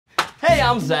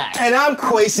I'm Zach. And I'm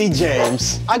Kwesi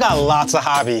James. I got lots of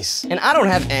hobbies. And I don't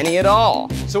have any at all.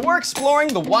 So we're exploring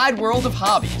the wide world of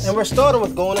hobbies. And we're starting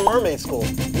with going to mermaid school.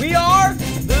 We are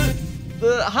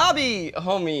the hobby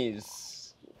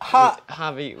homies.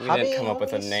 Hobby, we didn't come up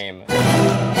with a name.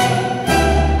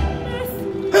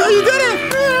 Oh, you did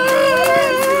it!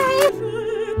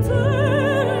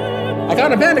 I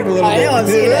kind of panicked a little bit. I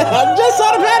see that. I just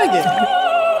started panicking.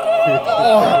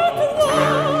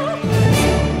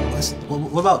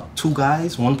 What about 2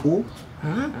 guys, 1 pool?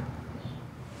 Huh?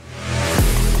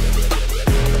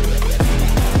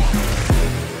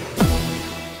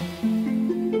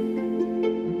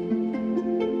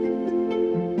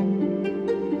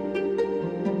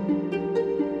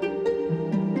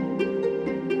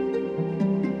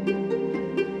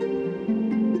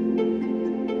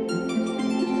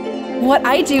 What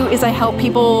I do is I help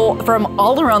people from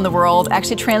all around the world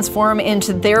actually transform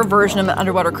into their version of an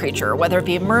underwater creature, whether it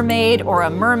be a mermaid or a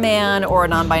merman or a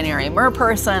non-binary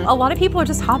merperson. A lot of people are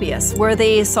just hobbyists, where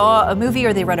they saw a movie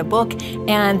or they read a book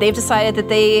and they've decided that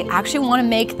they actually want to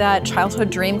make that childhood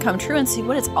dream come true and see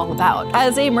what it's all about.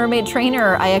 As a mermaid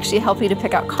trainer, I actually help you to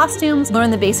pick out costumes,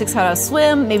 learn the basics how to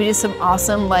swim, maybe do some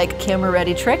awesome like camera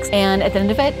ready tricks, and at the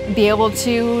end of it, be able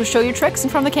to show you tricks in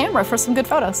front of the camera for some good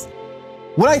photos.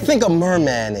 What I think a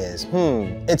merman is,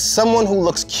 it's someone who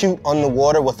looks cute on the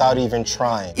water without even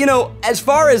trying. You know, as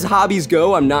far as hobbies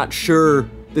go, I'm not sure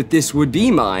that this would be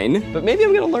mine, but maybe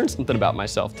I'm gonna learn something about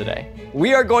myself today.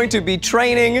 We are going to be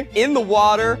training in the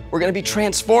water. We're gonna be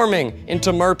transforming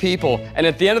into mer people. And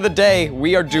at the end of the day,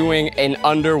 we are doing an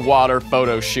underwater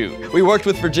photo shoot. We worked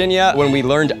with Virginia when we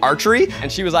learned archery, and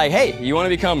she was like, hey, you wanna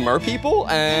become mer people?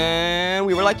 And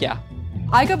we were like, yeah.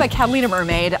 I go by Catalina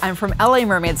Mermaid. I'm from LA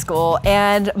Mermaid School,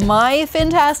 and my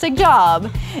fantastic job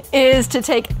is to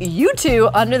take you two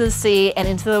under the sea and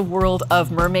into the world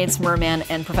of mermaids, mermen,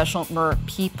 and professional mer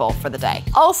people for the day.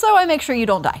 Also, I make sure you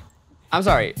don't die. I'm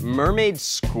sorry, mermaid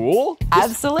school?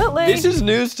 Absolutely. This is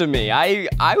news to me. I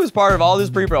was part of all this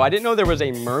pre-pro. I didn't know there was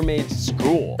a mermaid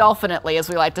school. Dolphinately, as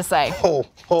we like to say. Oh,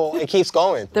 it keeps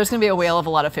going. There's gonna be a whale of a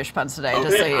lot of fish puns today,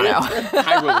 just so you know.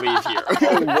 I will leave here.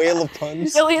 A whale of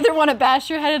puns. You'll either want to bash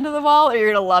your head into the wall or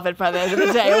you're gonna love it by the end of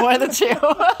the day, one of the two.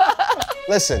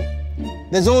 Listen,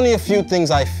 there's only a few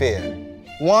things I fear.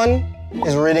 1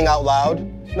 is reading out loud.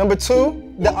 Number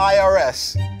 2, the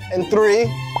IRS. And 3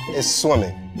 is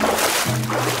swimming.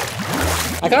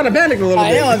 I kind of panicked a little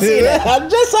bit. I see that. I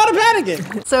just started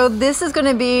panicking. So this is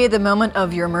gonna be the moment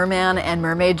of your merman and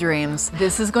mermaid dreams.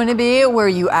 This is going to be where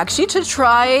you actually to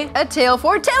try a tail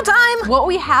for tail time. What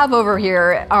we have over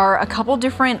here are a couple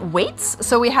different weights.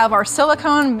 So we have our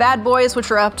silicone bad boys,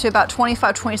 which are up to about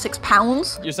 25, 26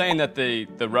 pounds. You're saying that the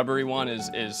rubbery one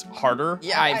is harder?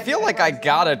 Yeah, I feel like I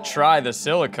gotta try the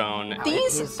silicone.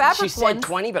 These fabric She said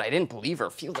 20, but I didn't believe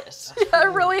her. Feel this. Yeah, they're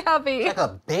really heavy. Like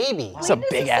a baby. It's a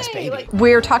big ass baby.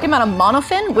 We're talking about a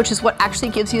monofin, which is what actually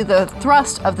gives you the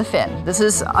thrust of the fin. This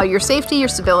is your safety, your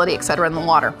stability, etc. in the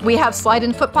water. We have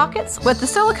slide-in foot pockets. With the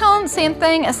silicone, same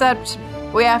thing, except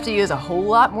we have to use a whole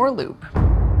lot more lube.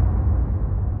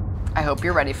 I hope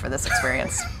you're ready for this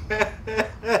experience.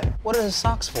 What are the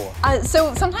socks for?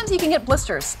 So sometimes you can get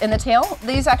blisters in the tail.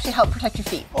 These actually help protect your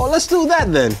feet. Oh, let's do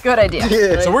that then. Good idea.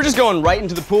 Yeah. So we're just going right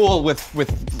into the pool with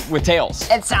tails.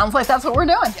 It sounds like that's what we're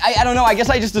doing. I don't know, I guess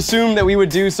I just assumed that we would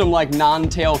do some like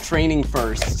non-tail training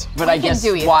first. But I guess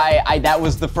that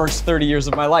was the first 30 years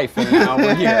of my life and now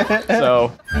we're here,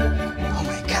 so. Oh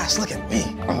my gosh, look at me.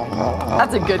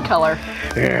 That's a good color.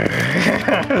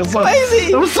 It's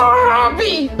Kwesi! I'm so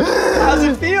happy. How's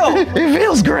it feel? It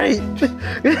feels great.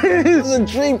 It's a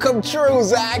dream come true,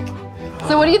 Zach.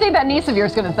 So what do you think that niece of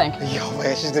yours is gonna think? Yo,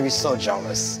 man, she's gonna be so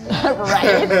jealous.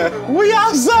 Right? We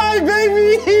outside,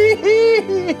 baby!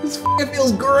 It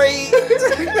feels great.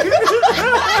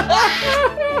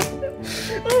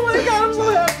 Oh my God, I'm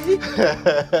so happy.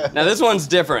 Now this one's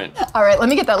different. All right, let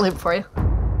me get that lube for you.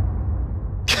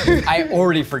 I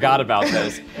already forgot about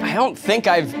this. I don't think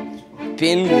I've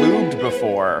been lubed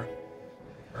before.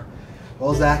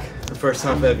 Well, Zach, the first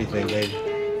time for everything, baby.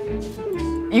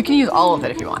 You can use all of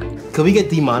it if you want. Could we get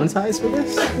demonetized for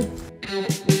this?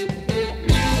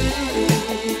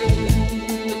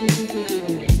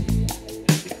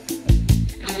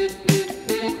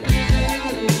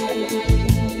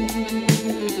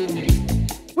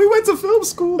 We went to film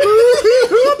school.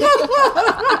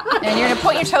 And you're gonna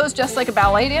point your toes just like a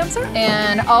ballet dancer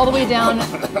and all the way down.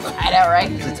 I know,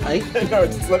 right? Is it tight? No,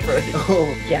 it's slippery.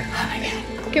 Oh. Yeah.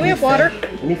 Can we have water?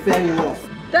 Let me fan you off.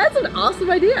 That's an awesome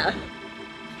idea.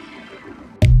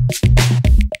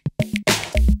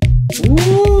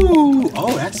 Ooh,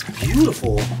 oh, that's beautiful.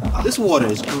 beautiful. This water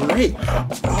is great.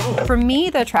 For me,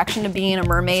 the attraction to being a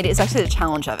mermaid is actually the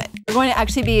challenge of it. You're going to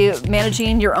actually be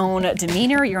managing your own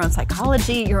demeanor, your own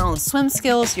psychology, your own swim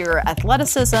skills, your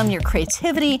athleticism, your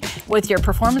creativity with your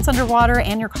performance underwater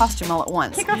and your costume all at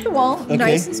once. Take off the wall,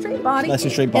 nice and straight body. Nice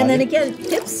and straight body. And then again,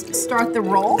 hips start the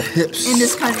roll. Hips. In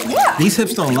this kind of, yeah. These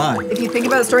hips don't lie. If you think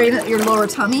about starting at your lower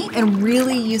tummy and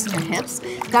really using your hips,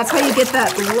 that's how you get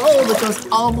that roll that goes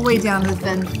all the way down to the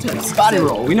then toes. Body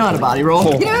roll. We know how to body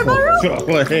roll. You know how to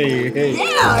body roll? Hey.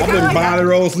 Yeah. I've been body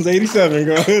rolling since '87,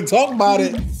 girl. Talk about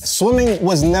it. Swimming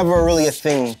was never really a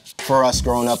thing for us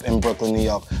growing up in Brooklyn, New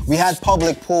York. We had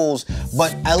public pools,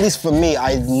 but at least for me,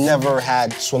 I never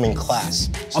had swimming class.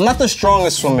 I'm not the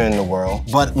strongest swimmer in the world,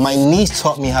 but my niece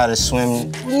taught me how to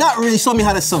swim. Not really, she taught me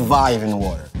how to survive in the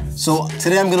water. So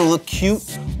today I'm gonna look cute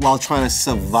while trying to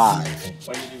survive.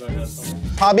 When did you learn how to swim?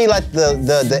 Probably like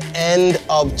the end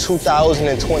of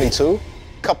 2022.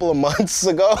 Couple of months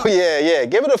ago, yeah.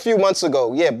 Give it a few months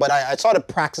ago, yeah, but I started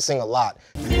practicing a lot.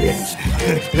 Not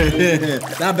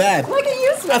bad. Look at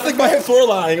you, I think my hips were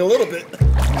lying a little bit.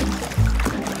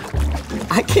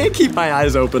 I can't keep my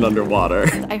eyes open underwater.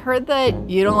 I heard that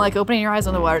you don't like opening your eyes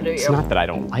underwater, do you? It's not that I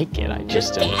don't like it, I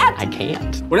just I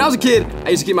can't. When I was a kid, I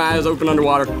used to keep my eyes open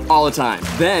underwater all the time.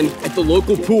 Then, at the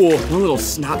local pool, one little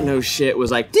snot-nosed shit was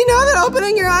like, do you know that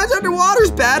opening your eyes underwater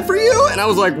is bad for you? And I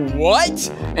was like, what?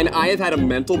 And I have had a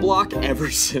mental block ever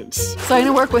since. So I'm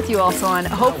gonna work with you also on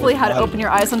hopefully how to open your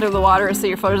eyes under the water so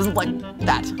your photo doesn't look like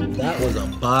that. That was a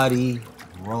body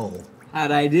roll.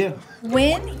 How'd I do?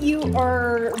 When you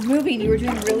are moving, you were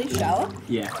doing really shallow.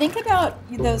 Yeah. Think about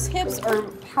those hips are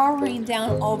powering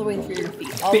down all the way through your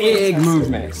feet. all the way Big through.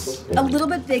 movements. A little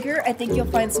bit bigger, I think you'll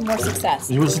find some more success.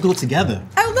 You want us to do it together?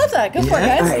 I would love that. Go for it,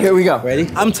 guys. All right, here we go. Ready?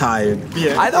 I'm tired.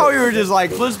 Yeah. I thought we were just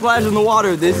like flip splash in the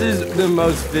water. This is the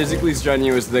most physically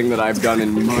strenuous thing that I've done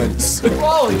in months.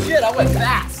 Holy shit, I went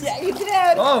fast. Yeah, you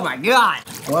did. Oh my God.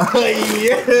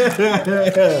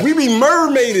 Yeah. We be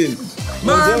mermaiding.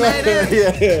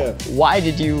 Yeah. Why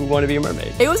did you want to be a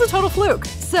mermaid? It was a total fluke.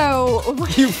 So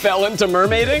You fell into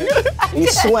mermaiding? You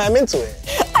swam into it.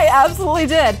 I absolutely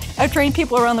did. I've trained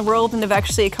people around the world and have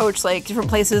actually coached like different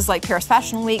places like Paris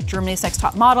Fashion Week, Germany's Next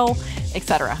Top Model,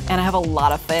 etc. And I have a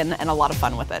lot of fun and a lot of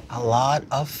fun with it. A lot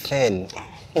of fin.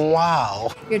 Wow.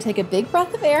 You're gonna take a big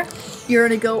breath of air. You're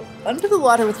gonna go under the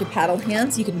water with your paddle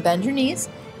hands. You can bend your knees,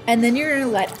 and then you're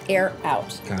gonna let air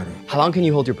out. Got it. How long can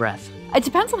you hold your breath? It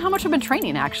depends on how much I've been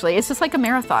training, actually. It's just like a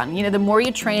marathon. You know, the more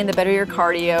you train, the better your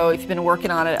cardio. If you've been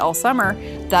working on it all summer,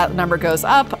 that number goes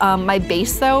up. My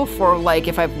base, though, for like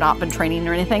if I've not been training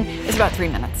or anything, is about 3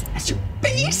 minutes. That's your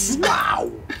base?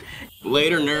 Wow.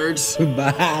 Later, nerds.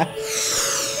 Bye.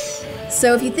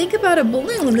 So if you think about a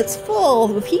balloon that's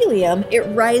full of helium, it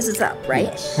rises up,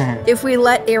 right? Yes. If we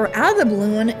let air out of the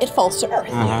balloon, it falls to Earth.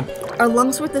 Our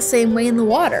lungs work the same way in the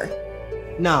water.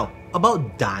 Now,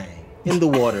 about dying in the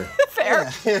water. Fair.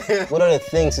 What are the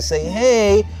things to say,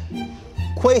 hey,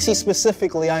 Kwesi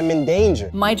specifically, I'm in danger?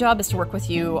 My job is to work with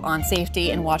you on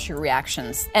safety and watch your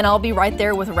reactions. And I'll be right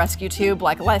there with a rescue tube,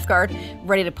 like a lifeguard,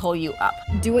 ready to pull you up.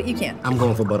 Do what you can. I'm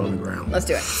going for butt on the ground. Let's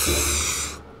do it.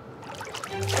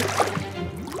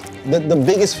 The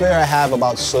biggest fear I have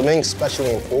about swimming,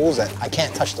 especially in pools, that I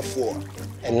can't touch the floor.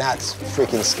 And that's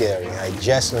freaking scary. I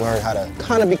just learned how to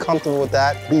kind of be comfortable with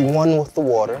that, be one with the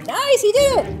water. Nice, you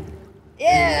did it.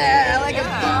 Yeah, like a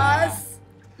boss.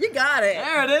 You got it.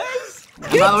 There it is.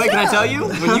 And by the way, can I tell you,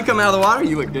 when you come out of the water,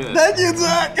 you look good. Thank you,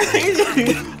 Zach.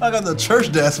 I got the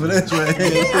church desk for this,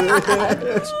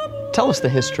 man. Tell us the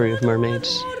history of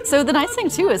mermaids. So the nice thing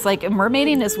too is like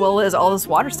mermaiding as well as all this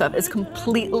water stuff is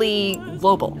completely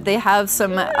global. They have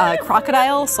some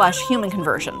crocodile/human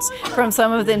conversions from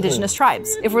some of the indigenous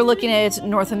tribes. If we're looking at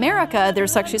North America,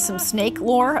 there's actually some snake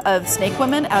lore of snake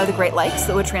women out of the Great Lakes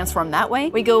that would transform that way.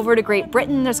 We go over to Great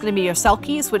Britain, there's gonna be your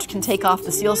selkies, which can take off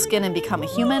the seal skin and become a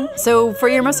human. So for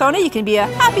your persona, you can be a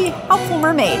happy, helpful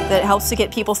mermaid that helps to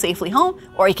get people safely home,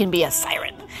 or you can be a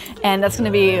siren. And that's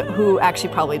gonna be who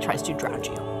actually probably tries to drown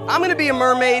you. I'm gonna be a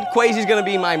mermaid, Kwesi's gonna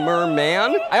be my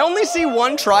merman. I only see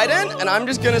one trident, and I'm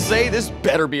just gonna say this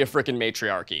better be a frickin'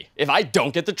 matriarchy. If I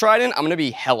don't get the trident, I'm gonna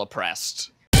be hella pressed.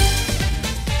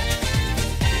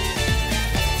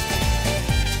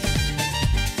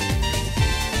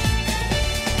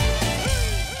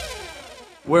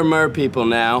 We're mer people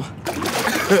now.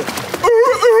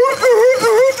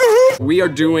 We are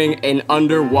doing an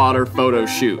underwater photo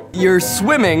shoot. You're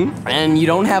swimming, and you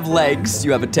don't have legs,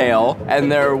 you have a tail,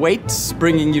 and there are weights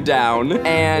bringing you down,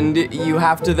 and you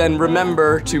have to then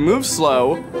remember to move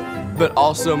slow, but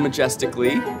also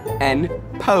majestically, and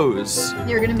pose.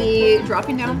 You're gonna be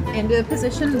dropping down into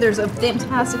position. There's a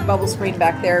fantastic bubble screen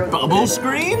back there. Bubble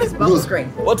screen? It's bubble screen.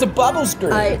 What's a bubble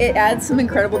screen? It adds some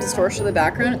incredible distortion to the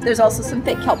background. There's also some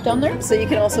fake kelp down there, so you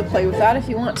can also play with that if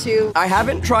you want to. I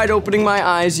haven't tried opening my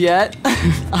eyes yet.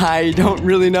 I don't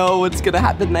really know what's gonna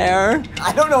happen there.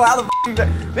 I don't know how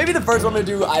maybe the first one I'm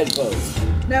gonna do eyes closed.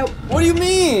 Nope. What do you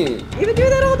mean? You've been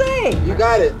doing that all day. You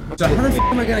got it. So how the f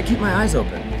am I gonna keep my eyes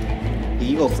open?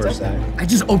 You go first, Zach. I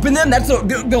just opened them? That's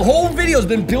the whole video's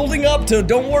been building up to,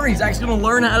 don't worry, he's actually gonna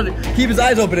learn how to keep his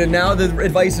eyes open, and now the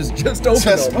advice is just open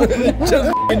them. Just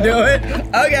f***ing do it.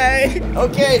 Okay.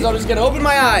 Okay, so I'm just gonna open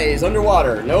my eyes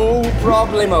underwater. No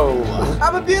problemo.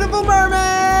 I'm a beautiful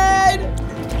mermaid!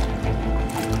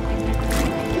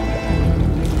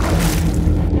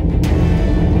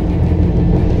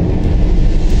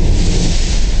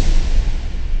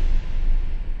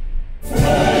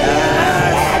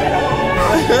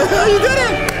 You did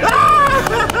it!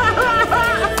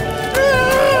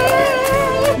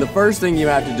 The first thing you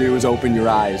have to do is open your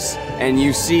eyes, and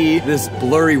you see this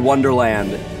blurry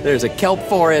wonderland. There's a kelp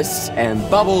forest and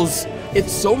bubbles.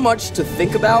 It's so much to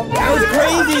think about. That was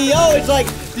crazy, yo! It's like,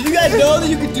 did you guys know that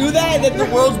you could do that? That the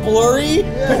world's blurry,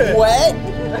 wet?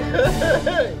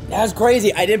 That was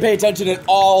crazy. I didn't pay attention at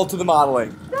all to the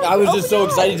modeling. I was just so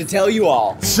excited to tell you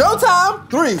all. Showtime!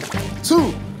 3,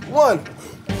 2, 1.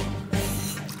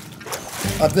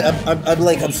 I'm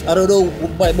like, I don't know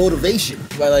my motivation.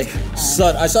 I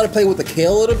started playing with the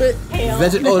kale a little bit. Kale.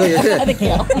 The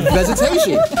kale.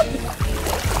 Vegetation.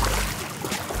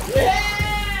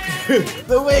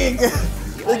 The wing!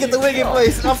 Let's get the wing in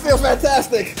place. I feel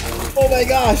fantastic. Oh my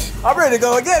gosh. I'm ready to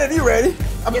go again. Are you ready?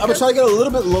 I'm gonna try to get a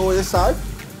little bit lower this side.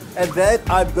 And then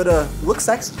I'm gonna look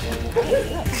sexy.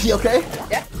 You okay?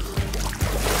 Yeah.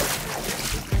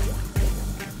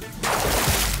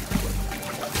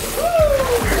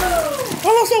 I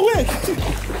lost my wig.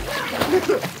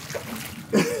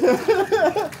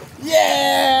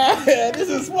 Yeah! This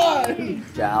is fun.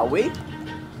 Shall we?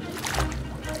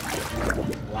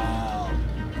 Wow.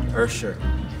 Ursher.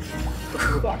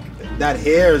 That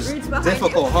hair is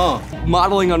difficult, huh?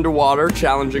 Modeling underwater,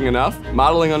 challenging enough.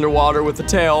 Modeling underwater with the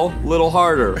tail, little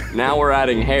harder. Now we're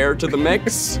adding hair to the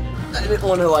mix. I didn't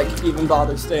want to even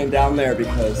bother staying down there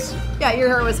because... Yeah, your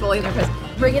hair was fully in there.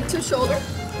 Bring it to shoulder,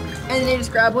 and then you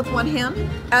just grab with one hand.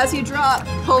 As you drop,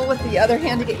 pull with the other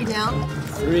hand to get you down.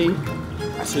 3,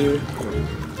 2.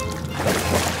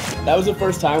 That was the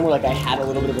first time where I had a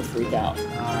little bit of a freak out.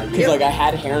 Because I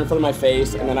had hair in front of my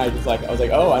face, and then I was like,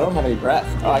 oh, I don't have any breath.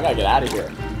 Oh, I gotta get out of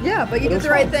here. Yeah, but you did the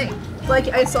right thing. Like,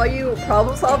 I saw you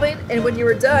problem solving, and when you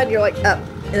were done, you're like, up.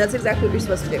 And that's exactly what you're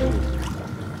supposed to do.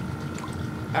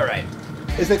 All right.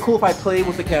 Is it cool if I play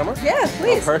with the camera? Yeah,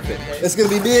 please. Oh, perfect. It's gonna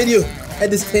be me and you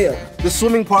and this tail. The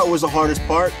swimming part was the hardest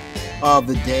part of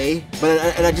the day,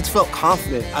 and I just felt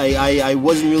confident. I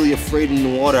wasn't really afraid in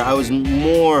the water. I was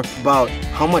more about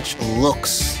how much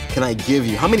looks can I give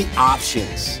you? How many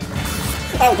options?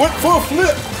 I went for a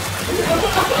flip.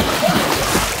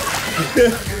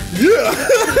 Yeah.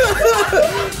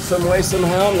 Some way,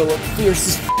 somehow, I'm gonna look fierce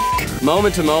as f***.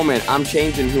 Moment to moment, I'm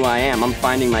changing who I am. I'm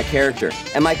finding my character.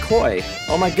 Am I coy?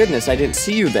 Oh my goodness, I didn't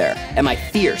see you there. Am I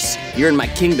fierce? You're in my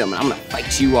kingdom, and I'm gonna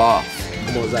fight you off.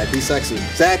 Come on, Zach, be sexy.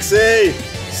 Sexy!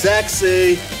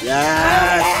 Sexy!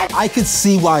 Yeah! I could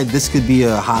see why this could be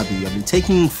a hobby. I mean,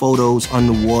 taking photos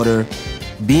underwater,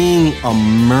 being a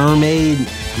mermaid,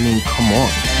 I mean, come on.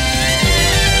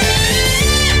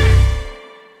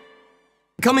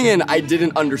 Coming in, I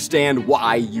didn't understand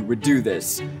why you would do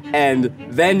this. And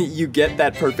then you get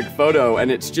that perfect photo, and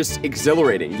it's just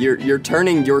exhilarating. You're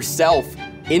turning yourself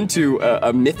into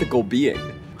a mythical being.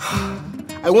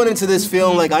 I went into this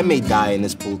feeling like I may die in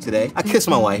this pool today. I kissed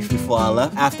my wife before I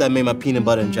left, after I made my peanut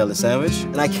butter and jelly sandwich.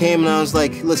 And I came and I was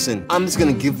like, listen, I'm just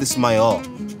gonna give this my all.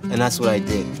 And that's what I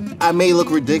did. I may look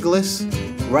ridiculous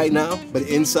right now, but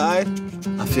inside,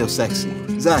 I feel sexy.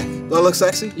 Zach, do I look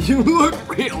sexy? You look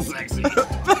real sexy.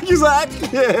 Thank you, Zach.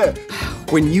 Yeah.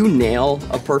 When you nail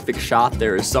a perfect shot,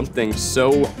 there is something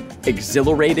so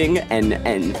exhilarating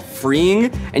and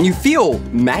freeing, and you feel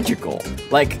magical.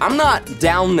 Like, I'm not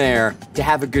down there to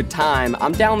have a good time.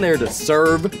 I'm down there to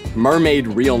serve mermaid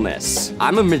realness.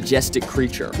 I'm a majestic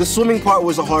creature. The swimming part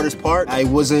was the hardest part. I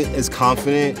wasn't as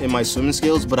confident in my swimming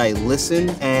skills, but I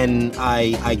listened and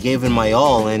I gave it my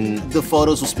all, and the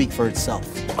photos will speak for itself.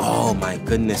 Oh my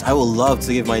goodness, I would love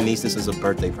to give my niece this as a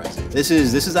birthday present. This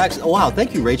is actually, oh wow,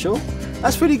 thank you, Rachel.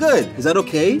 That's pretty good. Is that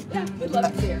okay? Yeah, we'd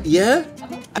love to see her. Yeah?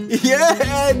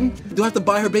 Yeah, and do I have to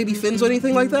buy her baby fins or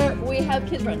anything like that? We have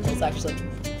kid rentals, actually.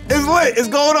 It's lit, it's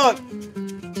going on.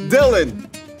 Dylan,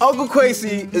 Uncle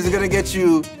Kwesi is gonna get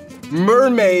you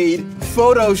mermaid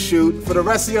photo shoot for the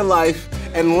rest of your life.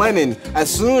 And Lennon,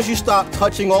 as soon as you stop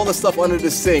touching all the stuff under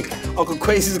the sink, Uncle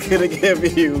Kwesi's gonna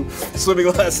give you swimming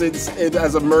lessons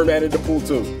as a merman in the pool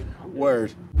too.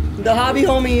 Word. The hobby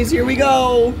homies, here we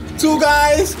go. 2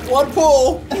 guys, 1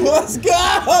 pool. Let's go!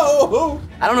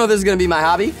 I don't know if this is gonna be my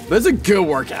hobby, but it's a good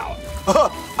workout.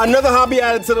 Another hobby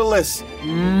added to the list.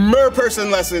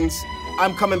 Merperson lessons.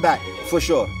 I'm coming back, for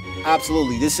sure.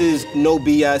 Absolutely. This is no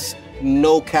BS,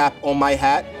 no cap on my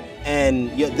hat. And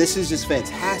yeah, this is just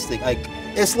fantastic. Like,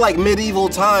 it's like medieval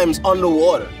times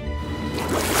underwater.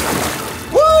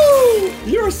 Woo!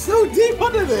 You're so deep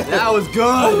under there. That was good.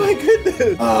 Oh my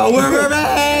goodness. Oh, we're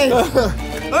mermaids!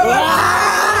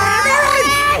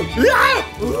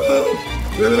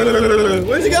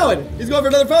 Where's he going? He's going for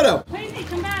another photo. Kwesi,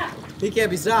 come back. He can't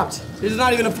be stopped. There's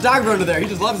not even a photographer under there. He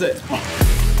just loves it.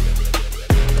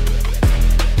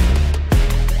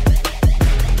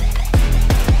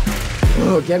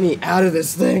 Oh, get me out of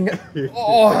this thing.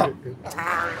 Oh.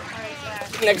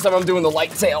 Next time I'm doing the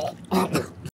light tail.